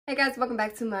Hey guys, welcome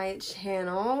back to my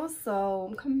channel. So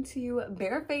I'm coming to you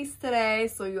barefaced today,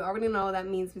 so you already know that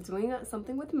means we're doing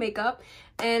something with makeup,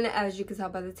 and as you can tell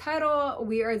by the title,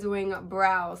 we are doing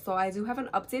brows. So I do have an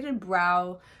updated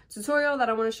brow tutorial that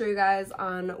I want to show you guys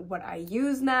on what I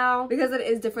use now, because it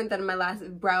is different than my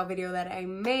last brow video that I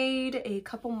made a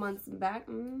couple months back.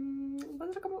 Was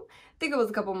it a couple? I think it was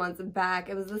a couple months back.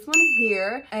 It was this one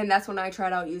here, and that's when I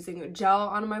tried out using gel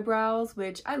on my brows,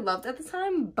 which I loved at the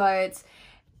time, but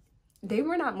they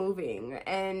were not moving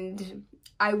and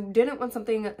I didn't want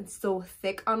something so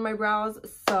thick on my brows,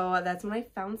 so that's when I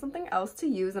found something else to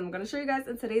use. I'm going to show you guys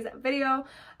in today's video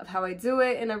of how I do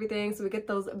it and everything, so we get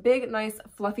those big, nice,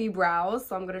 fluffy brows.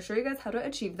 So I'm going to show you guys how to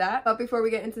achieve that. But before we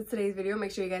get into today's video,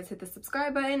 make sure you guys hit the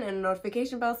subscribe button and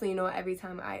notification bell so you know every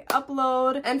time I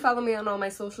upload. And follow me on all my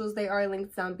socials. They are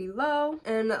linked down below.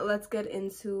 And let's get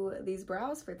into these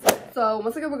brows for today. So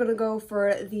once again, we're going to go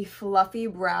for the fluffy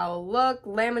brow look,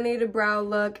 laminated brow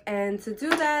look. And to do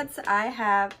that, I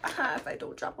have, if I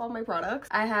don't drop all my products,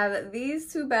 I have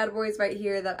these two bad boys right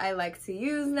here that I like to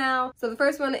use now. So the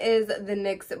first one is the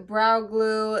NYX brow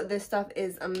glue. This stuff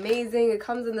is amazing. It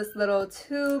comes in this little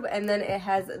tube and then it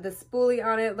has the spoolie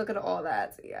on it. Look at all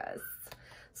that. Yes.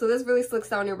 So this really slicks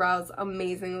down your brows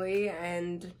amazingly,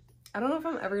 and I don't know if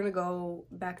I'm ever gonna go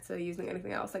back to using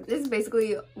anything else. Like, this is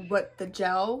basically what the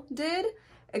gel did,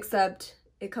 except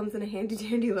it comes in a handy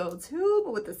dandy little tube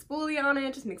with a spoolie on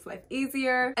it. Just makes life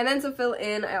easier. And then to fill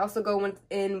in, I also go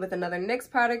in with another NYX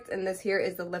product, and this here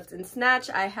is the Lift and Snatch.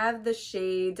 I have the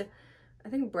shade, I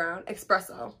think brown,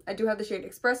 Espresso. I do have the shade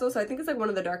Espresso, so I think it's like one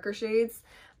of the darker shades,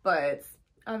 but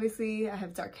obviously I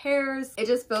have dark hairs. It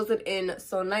just fills it in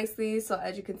so nicely. So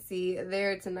as you can see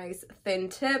there, it's a nice thin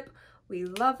tip. We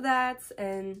love that,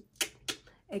 and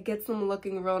it gets them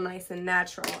looking real nice and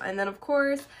natural. And then of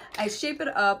course, I shape it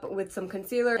up with some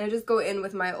concealer and I just go in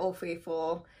with my Old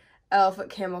Faithful e.l.f.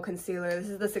 Camo Concealer. This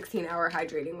is the 16-hour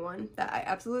hydrating one that I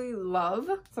absolutely love.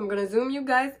 So I'm gonna zoom you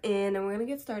guys in and we're gonna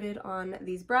get started on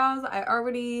these brows. I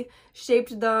already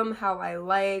shaped them how I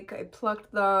like. I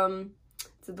plucked them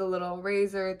to the little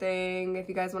razor thing. If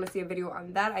you guys want to see a video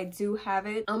on that, I do have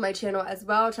it on my channel as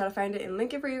well. I'll try to find it and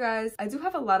link it for you guys. I do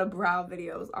have a lot of brow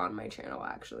videos on my channel,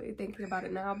 actually, thinking about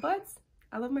it now, but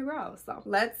I love my brows. So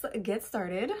let's get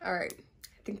started. All right,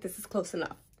 I think this is close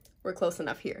enough. We're close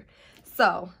enough here.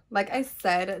 So like I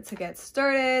said, to get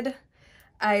started,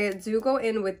 I do go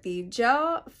in with the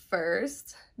gel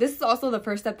first. This is also the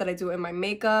first step that I do in my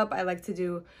makeup. I like to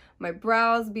do my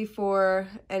brows before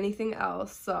anything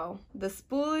else. So the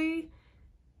spoolie,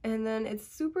 and then it's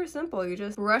super simple. You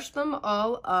just brush them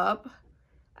all up.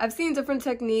 I've seen different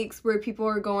techniques where people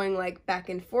are going like back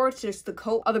and forth just to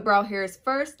coat all the brow hairs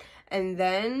first and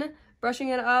then brushing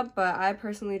it up, but I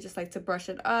personally just like to brush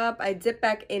it up. I dip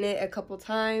back in it a couple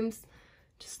times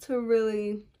just to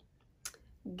really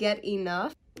get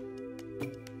enough.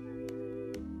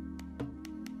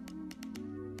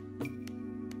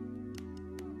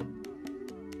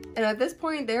 And at this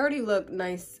point, they already look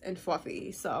nice and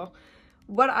fluffy. So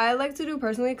what I like to do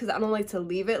personally, because I don't like to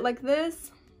leave it like this,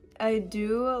 I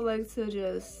do like to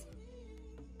just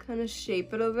kind of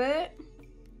shape it a bit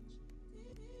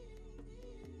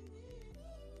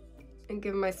and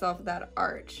give myself that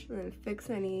arch and then fix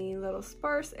any little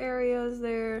sparse areas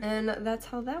there. And that's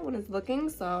how that one is looking.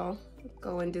 So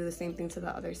go and do the same thing to the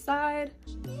other side.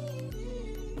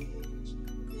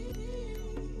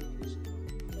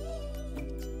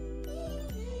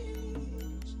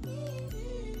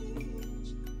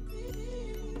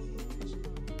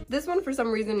 This one, for some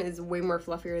reason, is way more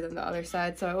fluffier than the other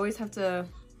side, so I always have to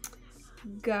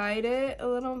guide it a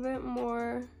little bit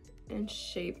more and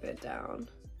shape it down.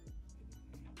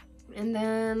 And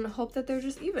then hope that they're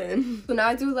just even. So now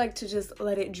I do like to just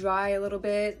let it dry a little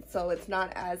bit so it's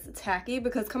not as tacky,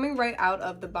 because coming right out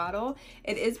of the bottle,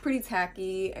 it is pretty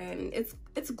tacky and it's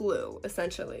glue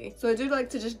essentially. So I do like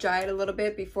to just dry it a little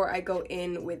bit before I go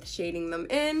in with shading them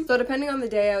in. So depending on the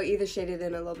day, I'll either shade it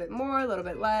in a little bit more, a little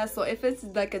bit less. So if it's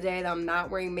like a day that I'm not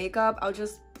wearing makeup, I'll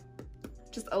just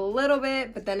a little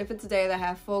bit, but then if it's a day that I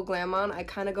have full glam on, I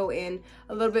kind of go in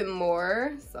a little bit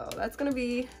more. So that's gonna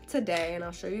be today, and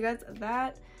I'll show you guys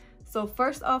that. So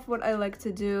first off, what I like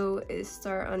to do is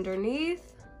start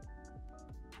underneath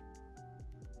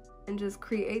and just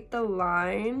create the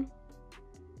line.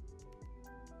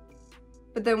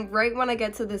 But then right when I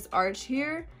get to this arch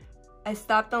here, I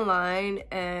stop the line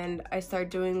and I start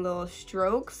doing little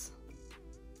strokes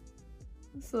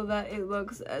so that it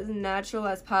looks as natural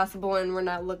as possible and we're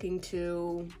not looking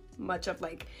too much of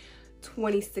like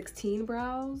 2016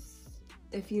 brows,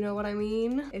 if you know what I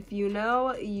mean. If you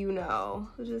know, you know.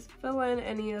 So just fill in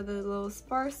any of the little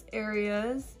sparse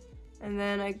areas And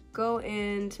then I go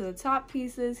into the top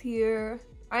pieces here.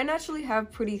 I naturally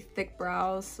have pretty thick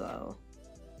brows, so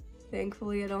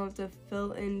thankfully I don't have to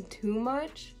fill in too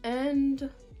much. And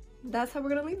that's how we're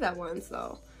gonna leave that one.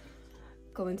 So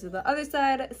go into the other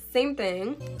side, same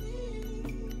thing.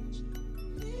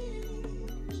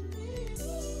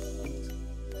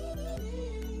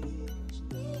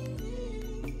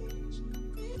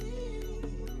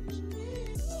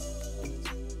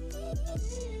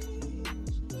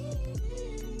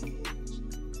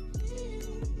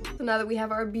 So now that we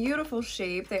have our beautiful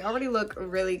shape, they already look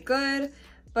really good,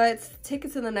 but to take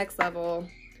it to the next level,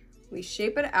 we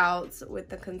shape it out with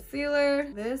the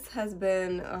concealer. This has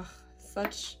been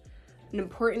such an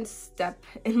important step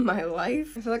in my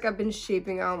life. I feel like I've been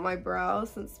shaping out my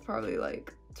brows since probably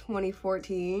like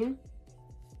 2014,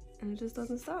 and it just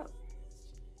doesn't stop.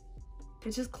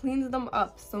 It just cleans them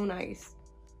up so nice.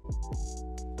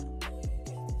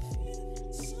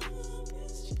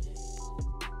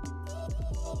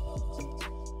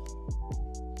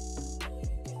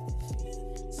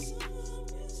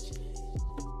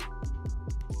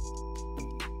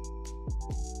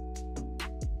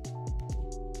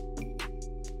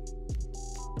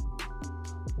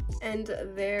 And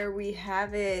there we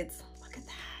have it. Look at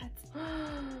that.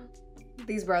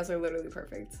 These brows are literally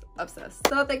perfect. Obsessed.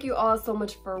 So thank you all so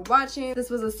much for watching. This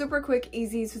was a super quick,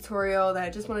 easy tutorial that I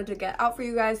just wanted to get out for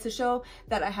you guys to show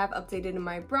that I have updated in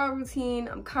my brow routine.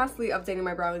 I'm constantly updating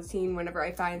my brow routine whenever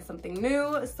I find something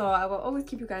new. So I will always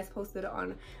keep you guys posted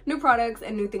on new products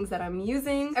and new things that I'm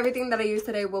using. Everything that I use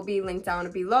today will be linked down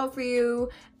below for you.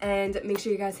 And make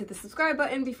sure you guys hit the subscribe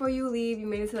button before you leave. You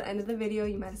made it to the end of the video.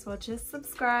 You might as well just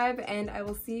subscribe, and I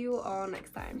will see you all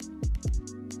next time.